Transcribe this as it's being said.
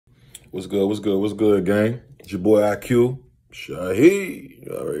What's good? What's good? What's good, gang? It's your boy IQ. Shaheed.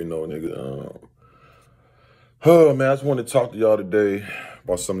 You already know, nigga. Oh, man, I just want to talk to y'all today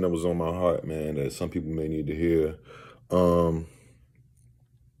about something that was on my heart, man, that some people may need to hear. How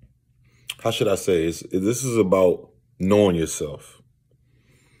should I say? This is about knowing yourself.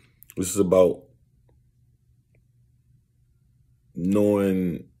 This is about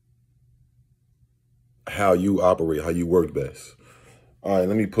knowing how you operate, how you work best. All right,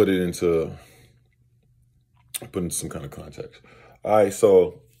 let me put in some kind of context. All right,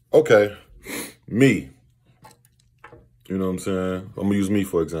 so, okay, me. You know what I'm saying? I'm going to use me,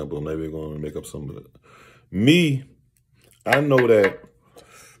 for example. Maybe I'm going to make up some of it. Me, I know that,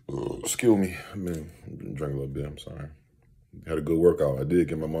 excuse me, I've been drinking a little bit, I'm sorry. Had a good workout. I did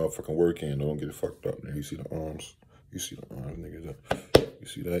get my motherfucking work in. Don't get it fucked up, man. You see the arms? You see the arms, niggas. You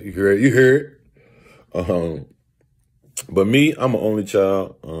see that? You hear it? You hear it? But me, I'm an only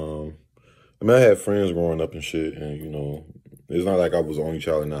child. I mean, I had friends growing up and shit, and, you know, it's not like I was the only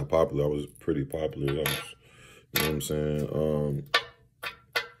child and not popular. I was pretty popular. You know what I'm saying?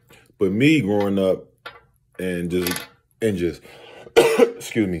 But me growing up and just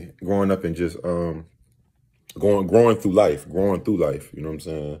excuse me, growing up and just growing through life, you know what I'm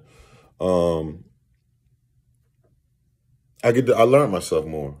saying? I learned myself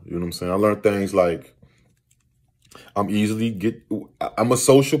more, you know what I'm saying? I learned things like I'm a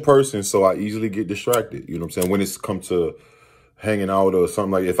social person, so I easily get distracted, you know what I'm saying? When it's come to hanging out or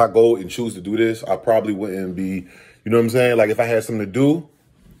something, like if I go and choose to do this, I probably wouldn't be, you know what I'm saying? Like if I had something to do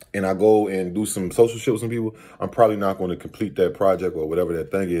and I go and do some social shit with some people, I'm probably not going to complete that project or whatever that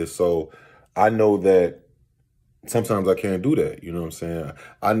thing is. So I know that sometimes I can't do that. You know what I'm saying?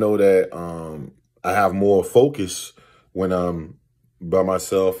 I know that I have more focus when I'm by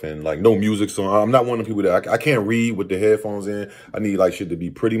myself and like no music. So I'm not one of the people that I can't read with the headphones in. I need like shit to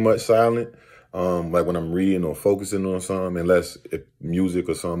be pretty much silent. Like when I'm reading or focusing on something, unless it's music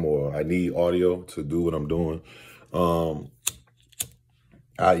or something, or I need audio to do what I'm doing.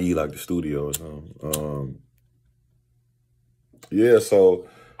 I.e. like the studio or something. Yeah, so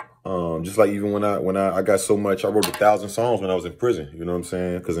just like even when I got so much, I wrote 1,000 songs when I was in prison, you know what I'm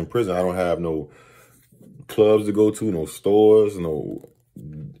saying? Because in prison, I don't have no clubs to go to, no stores, no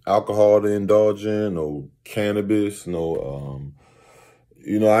alcohol to indulge in, no cannabis, no,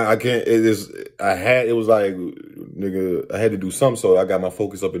 you know, I can't, it was like, nigga, I had to do something. So I got my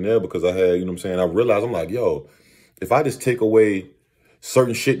focus up in there because I had, you know what I'm saying? I realized, I'm like, yo, if I just take away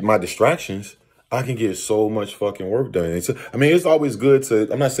certain shit, my distractions, I can get so much fucking work done. And so, I mean, it's always good to,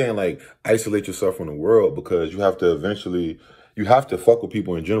 I'm not saying like isolate yourself from the world, because you have to eventually, you have to fuck with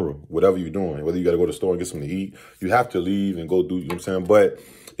people in general, whatever you're doing, whether you got to go to the store and get something to eat, you have to leave and go do, you know what I'm saying? But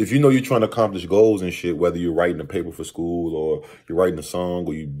if you know you're trying to accomplish goals and shit, whether you're writing a paper for school or you're writing a song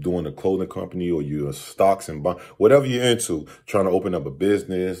or you're doing a clothing company or you're stocks and bonds, whatever you're into, trying to open up a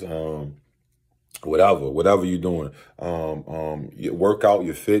business, whatever you're doing, your workout,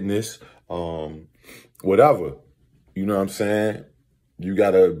 your fitness, whatever, you know what I'm saying? You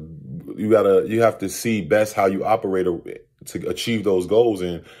have to see best how you operate to achieve those goals.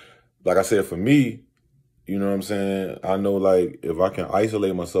 And like I said, for me, you know what I'm saying? I know like if I can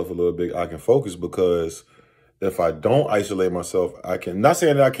isolate myself a little bit, I can focus, because if I don't isolate myself, not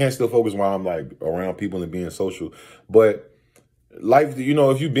saying that I can't still focus while I'm like around people and being social, but life, you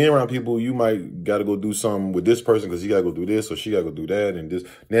know, if you being around people, you might got to go do something with this person because he got to go do this or she got to go do that and this.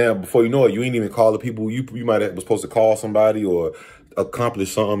 Now, before you know it, you ain't even call the people you might have was supposed to call somebody or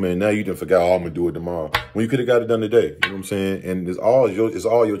accomplish something, and now you done forgot, oh, I'm going to do it tomorrow, when you could have got it done today. You know what I'm saying? And it's all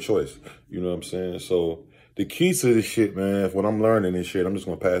your choice. You know what I'm saying? So the key to this shit, man, when I'm learning this shit, I'm just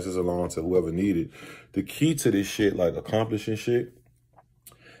going to pass this along to whoever needed. The key to this shit, like accomplishing shit,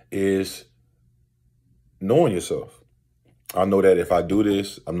 is knowing yourself. I know that if I do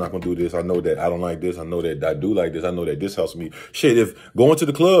this, I'm not going to do this. I know that I don't like this. I know that I do like this. I know that this helps me. Shit, if going to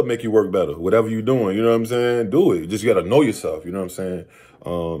the club make you work better, whatever you're doing, you know what I'm saying? Do it. Just you got to know yourself, you know what I'm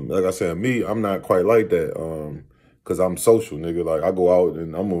saying? Like I said, me, I'm not quite like that because I'm social, nigga. Like I go out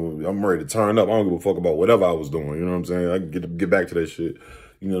and I'm ready to turn up. I don't give a fuck about whatever I was doing, you know what I'm saying? I can get back to that shit,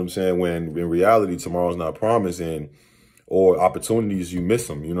 you know what I'm saying? When in reality, tomorrow's not promised, or opportunities, you miss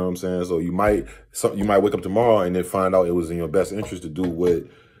them, you know what I'm saying? So you might wake up tomorrow and then find out it was in your best interest to do what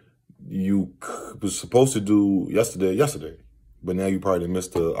you was supposed to do yesterday. But now you probably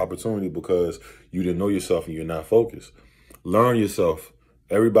missed the opportunity because you didn't know yourself and you're not focused. Learn yourself.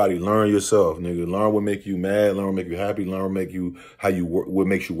 Everybody learn yourself, nigga. Learn what make you mad, learn what make you happy, learn what make you, what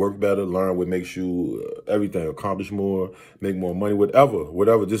makes you work better, learn what makes you everything, accomplish more, make more money,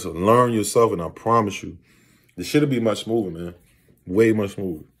 whatever. Just learn yourself, and I promise you, this shit'll be much smoother, man. Way much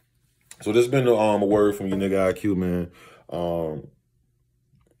smoother. So this been a word from your nigga IQ, man.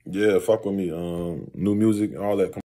 Yeah, fuck with me. New music, all that.